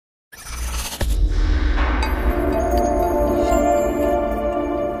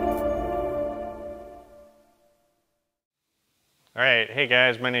Alright, hey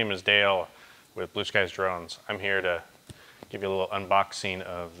guys, my name is Dale with Blue Skies Drones. I'm here to give you a little unboxing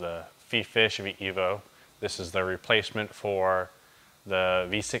of the V-EVO. This is the replacement for the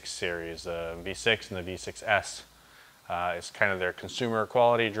V6 series, the V6 and the V6S. It's kind of their consumer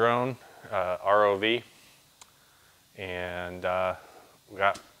quality drone, ROV. And we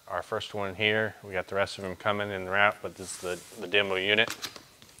got our first one here. We got the rest of them coming in the route, but this is the demo unit.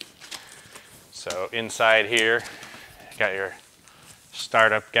 So inside here, you got your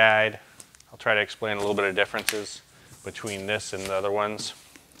startup guide. I'll try to explain a little bit of differences between this and the other ones.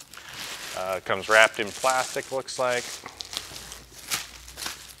 It comes wrapped in plastic, looks like.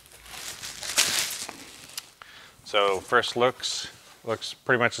 So first looks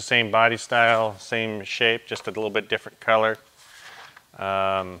pretty much the same body style, same shape, just a little bit different color.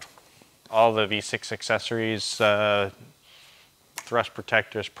 All the V6 accessories, thrust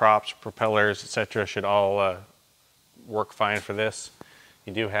protectors, props, propellers, etc. should all work fine for this.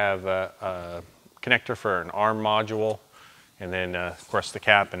 You do have a connector for an arm module, and then of course the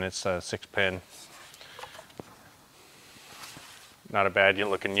cap, and it's a 6-pin. Not a bad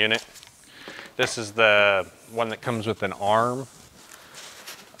looking unit. This is the one that comes with an arm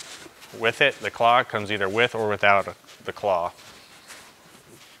with it. The claw comes either with or without the claw.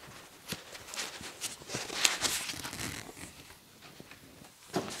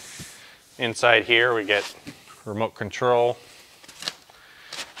 Inside here we get remote control.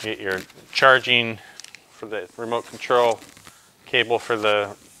 You get your charging for the remote control, cable for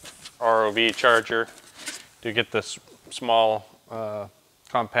the ROV charger. You get this small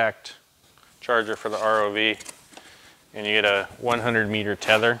compact charger for the ROV, and you get a 100-meter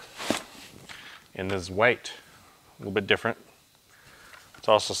tether. And this is white, a little bit different. It's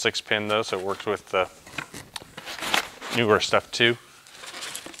also 6-pin though, so it works with the newer stuff too.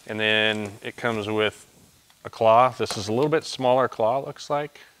 And then it comes with a claw. This is a little bit smaller claw, looks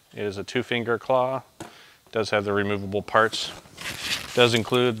like. It is a 2-finger claw. It does have the removable parts. It does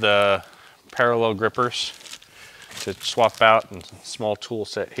include the parallel grippers to swap out, and a small tool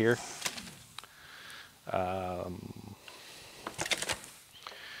set here.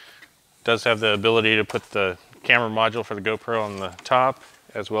 Does have the ability to put the camera module for the GoPro on the top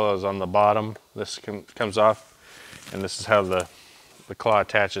as well as on the bottom. This comes off, and this is how the claw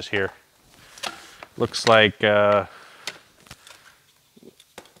attaches here. Looks like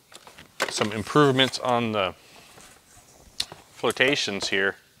some improvements on the flotations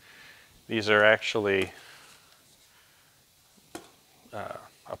here. These are actually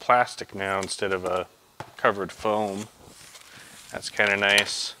a plastic now instead of a covered foam. That's kind of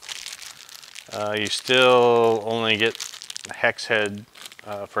nice. You still only get the hex head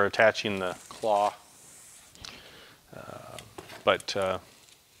for attaching the claw. But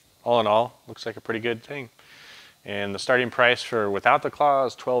all in all, looks like a pretty good thing. And the starting price for without the claw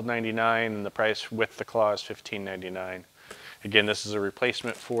is $12.99, and the price with the claw is $15.99. Again, this is a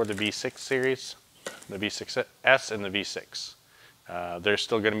replacement for the V6 series, the V6S and the V6. There's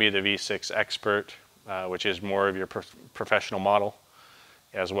still going to be the V6 Expert, which is more of your professional model,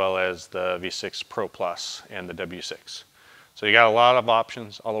 as well as the V6 Pro Plus and the W6. So you got a lot of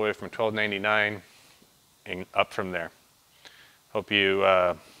options all the way from $12.99 and up from there. Hope you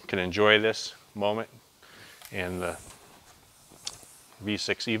can enjoy this moment and the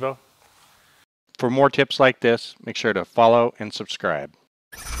V6 EVO. For more tips like this, make sure to follow and subscribe.